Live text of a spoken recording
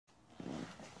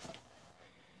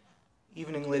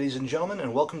Evening, ladies and gentlemen,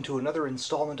 and welcome to another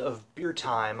installment of Beer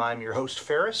Time. I'm your host,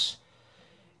 Ferris,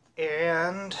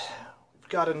 and we've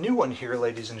got a new one here,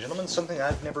 ladies and gentlemen, something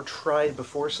I've never tried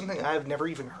before, something I've never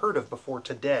even heard of before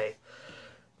today.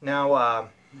 Now,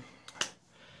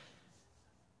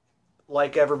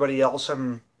 like everybody else,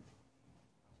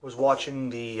 was watching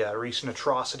the recent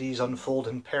atrocities unfold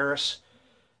in Paris.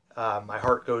 My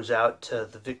heart goes out to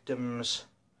the victims,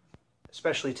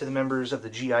 especially to the members of the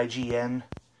GIGN,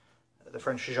 the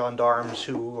French gendarmes,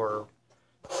 who are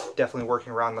definitely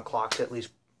working around the clock to at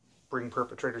least bring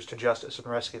perpetrators to justice and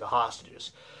rescue the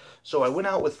hostages. So I went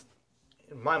out with,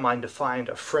 in my mind, to find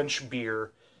a French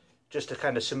beer just to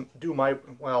kind of do my,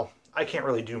 well, I can't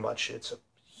really do much. It's a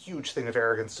huge thing of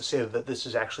arrogance to say that this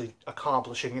is actually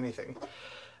accomplishing anything.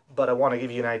 But I want to give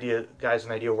you an idea, guys,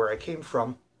 an idea where I came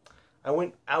from. I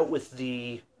went out with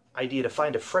the idea to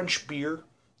find a French beer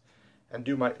and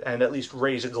at least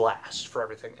raise a glass for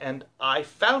everything. And I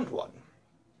found one.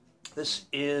 This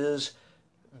is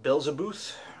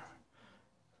Belzebuth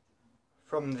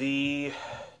from the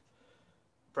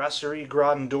Brasserie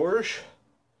Grand Dorge,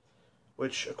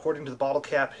 which, according to the bottle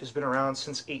cap, has been around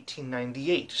since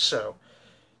 1898. So,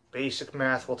 basic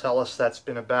math will tell us that's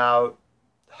been about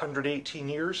 118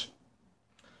 years.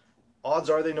 Odds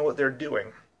are they know what they're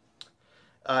doing.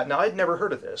 Now, I'd never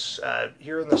heard of this.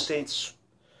 Here in the States,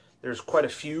 there's quite a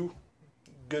few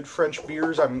good French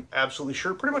beers, I'm absolutely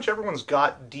sure. Pretty much everyone's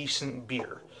got decent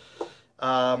beer.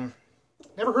 Never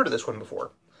heard of this one before.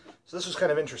 So this was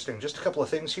kind of interesting. Just a couple of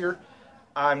things here.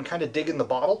 I'm kind of digging the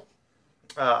bottle.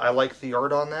 I like the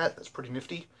art on that. That's pretty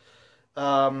nifty.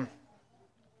 Now,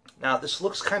 this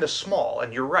looks kind of small,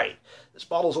 and you're right. This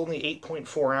bottle's only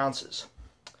 8.4 ounces.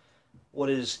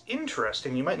 What is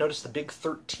interesting, you might notice the big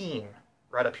 13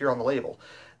 right up here on the label.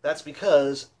 That's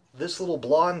because this little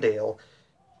blonde ale,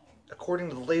 according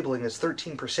to the labeling, is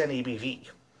 13% ABV.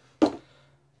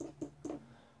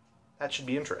 That should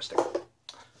be interesting.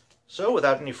 So,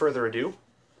 without any further ado,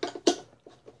 let's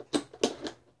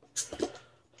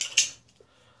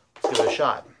give it a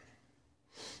shot.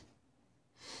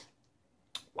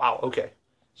 Wow, okay.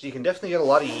 So you can definitely get a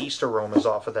lot of yeast aromas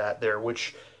off of that there,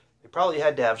 which they probably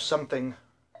had to have something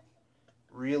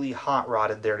really hot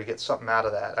rodded there to get something out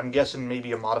of that. I'm guessing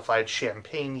maybe a modified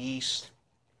champagne yeast.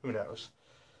 Who knows?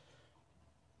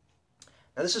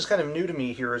 Now this is kind of new to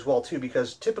me here as well too,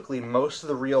 because typically most of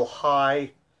the real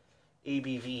high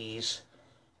ABVs,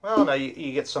 well, no,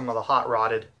 you get some of the hot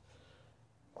rodded,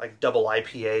 like double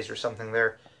IPAs or something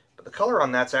there, but the color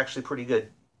on that's actually pretty good.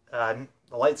 The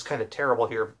light's kind of terrible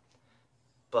here,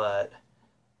 but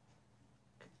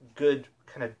good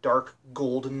kind of dark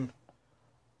golden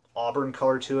auburn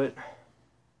color to it.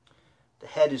 The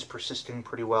head is persisting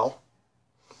pretty well.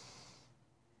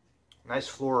 Nice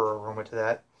floral aroma to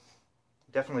that.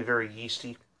 Definitely very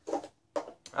yeasty.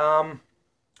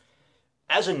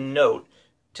 As a note,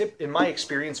 in my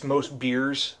experience, most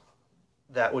beers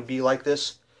that would be like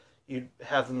this, you'd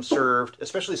have them served,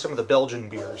 especially some of the Belgian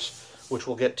beers, which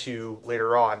we'll get to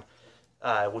later on,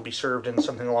 would be served in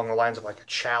something along the lines of like a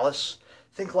chalice.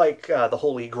 Think like the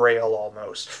Holy Grail,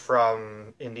 almost,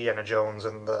 from Indiana Jones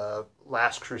and the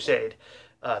Last Crusade.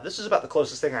 This is about the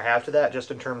closest thing I have to that,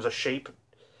 just in terms of shape.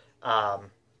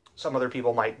 Some other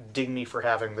people might dig me for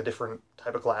having the different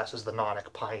type of glasses, the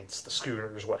Nonic pints, the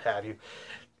schooners, what have you.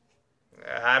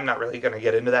 I'm not really going to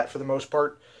get into that for the most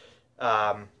part.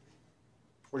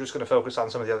 We're just going to focus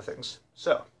on some of the other things.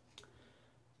 So,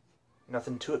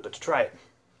 nothing to it but to try it.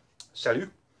 Salut!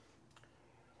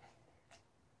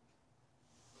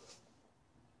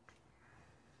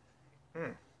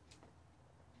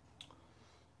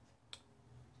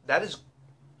 That is,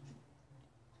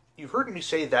 you've heard me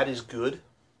say that is good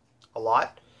a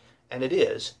lot, and it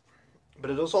is, but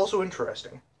it is also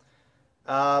interesting.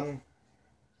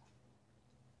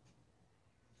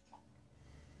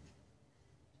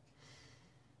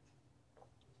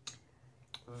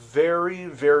 Very,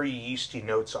 very yeasty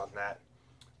notes on that,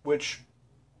 which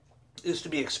is to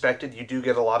be expected. You do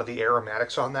get a lot of the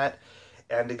aromatics on that,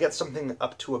 and to get something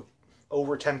up to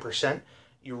over 10%,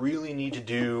 you really need to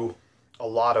do a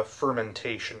lot of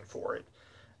fermentation for it,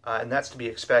 and that's to be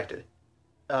expected.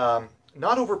 Not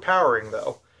overpowering,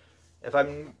 though. If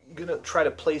I'm going to try to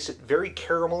place it very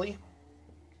caramelly,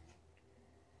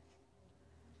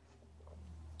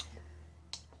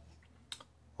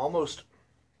 almost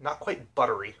not quite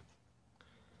buttery,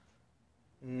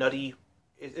 nutty.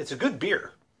 It's a good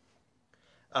beer.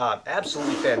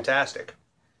 Absolutely fantastic.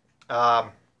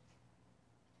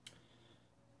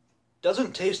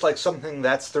 Doesn't taste like something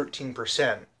that's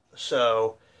 13%,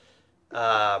 so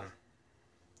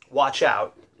watch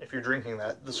out. if you're drinking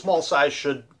that. The small size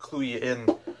should clue you in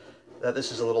that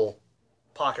this is a little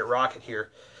pocket rocket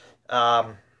here.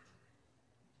 That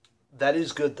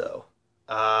is good, though.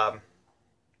 I'm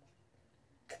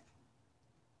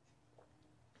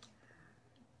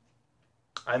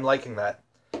liking that.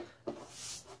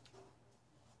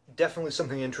 Definitely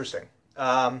something interesting.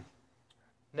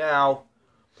 Now,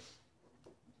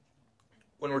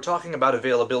 when we're talking about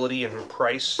availability and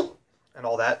price and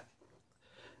all that,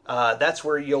 that's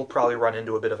where you'll probably run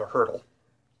into a bit of a hurdle.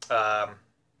 Out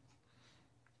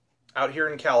here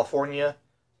in California,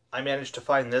 I managed to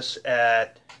find this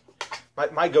at...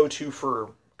 My go-to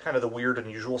for kind of the weird,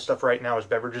 unusual stuff right now is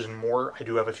Beverages and More. I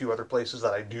do have a few other places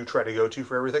that I do try to go to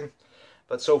for everything.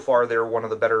 But so far, they're one of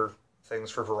the better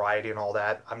things for variety and all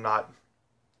that. I'm not...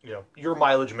 You know, your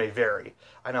mileage may vary.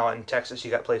 I know in Texas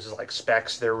you got places like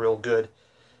Specs. They're real good.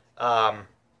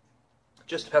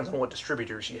 Just depends on what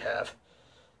distributors you have.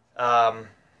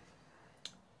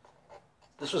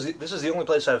 This is the only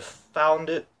place I've found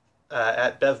it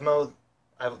at Bevmo.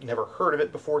 I've never heard of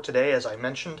it before today, as I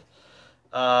mentioned.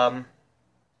 They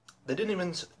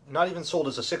not even sold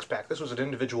as a 6-pack. This was an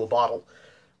individual bottle.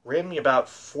 Ran me about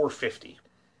 $4.50.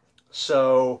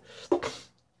 So,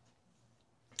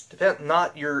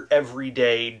 not your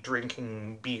everyday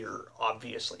drinking beer,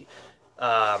 obviously.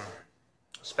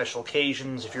 Special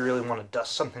occasions, if you really want to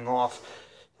dust something off.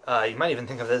 You might even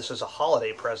think of this as a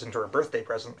holiday present or a birthday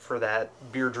present for that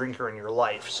beer drinker in your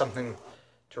life. Something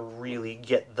to really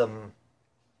get them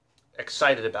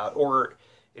excited about. Or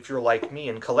if you're like me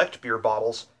and collect beer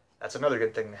bottles, that's another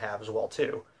good thing to have as well,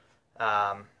 too.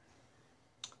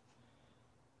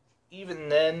 Even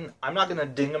then, I'm not going to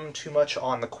ding them too much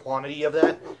on the quantity of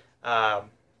that. By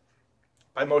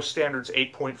most standards,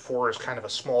 8.4 is kind of a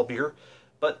small beer,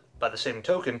 but by the same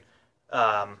token,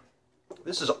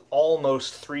 this is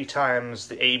almost 3 times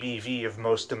the ABV of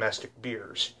most domestic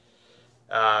beers.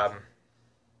 That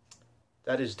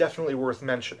is definitely worth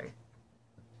mentioning.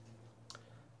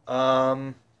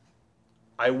 I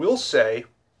will say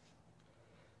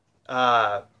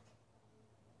that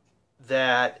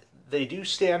they do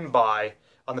stand by,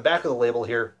 on the back of the label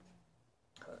here,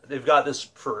 they've got this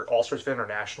for all sorts of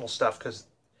international stuff, because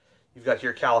you've got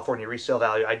here California resale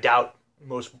value. I doubt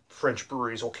most French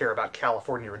breweries will care about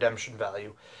California redemption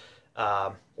value,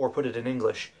 or put it in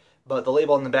English. But the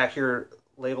label on the back here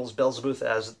labels Belzebuth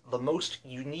as the most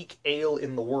unique ale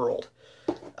in the world.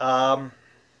 I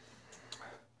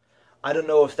don't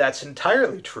know if that's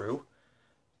entirely true,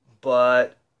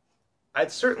 but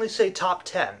I'd certainly say top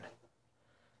 10.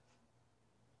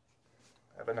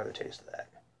 Have another taste of that.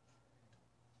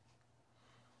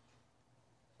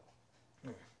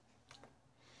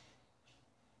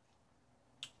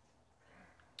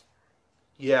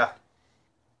 Yeah,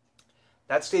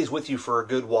 that stays with you for a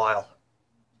good while.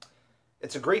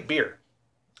 It's a great beer.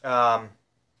 Again,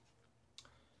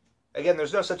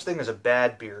 there's no such thing as a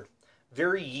bad beer.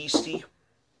 Very yeasty,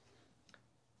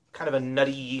 kind of a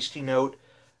nutty, yeasty note.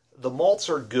 The malts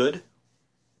are good,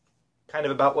 kind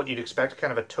of about what you'd expect,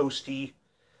 kind of a toasty,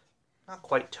 not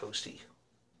quite toasty,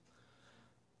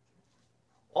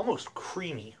 almost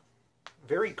creamy,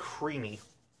 very creamy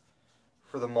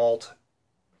for the malt,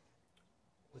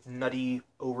 with nutty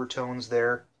overtones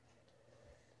there.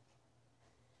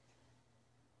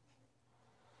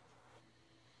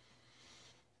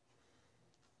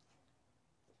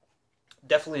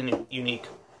 Definitely unique.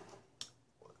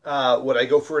 Would I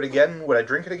go for it again? Would I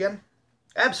drink it again?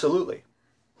 Absolutely.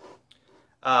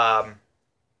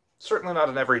 Certainly not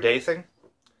an everyday thing.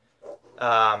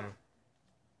 For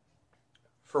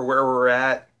where we're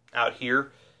at out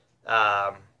here,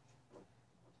 it'd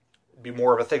be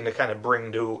more of a thing to kind of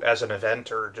bring to as an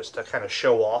event or just to kind of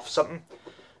show off something.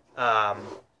 I'm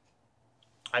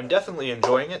definitely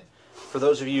enjoying it. For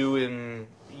those of you in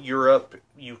Europe,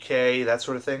 UK, that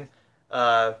sort of thing,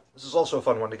 this is also a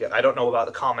fun one to get. I don't know about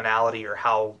the commonality or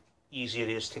how easy it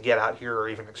is to get out here or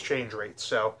even exchange rates,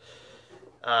 so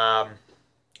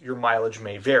your mileage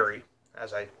may vary,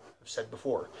 as I have said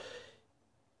before.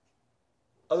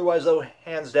 Otherwise, though,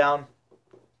 hands down,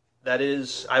 that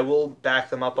is, I will back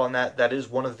them up on that. That is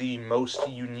one of the most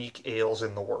unique ales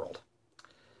in the world.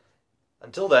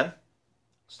 Until then,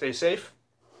 stay safe,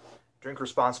 drink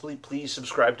responsibly. Please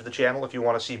subscribe to the channel if you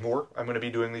want to see more. I'm going to be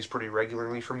doing these pretty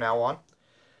regularly from now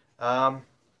on.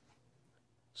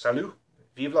 Salut,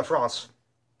 vive la France.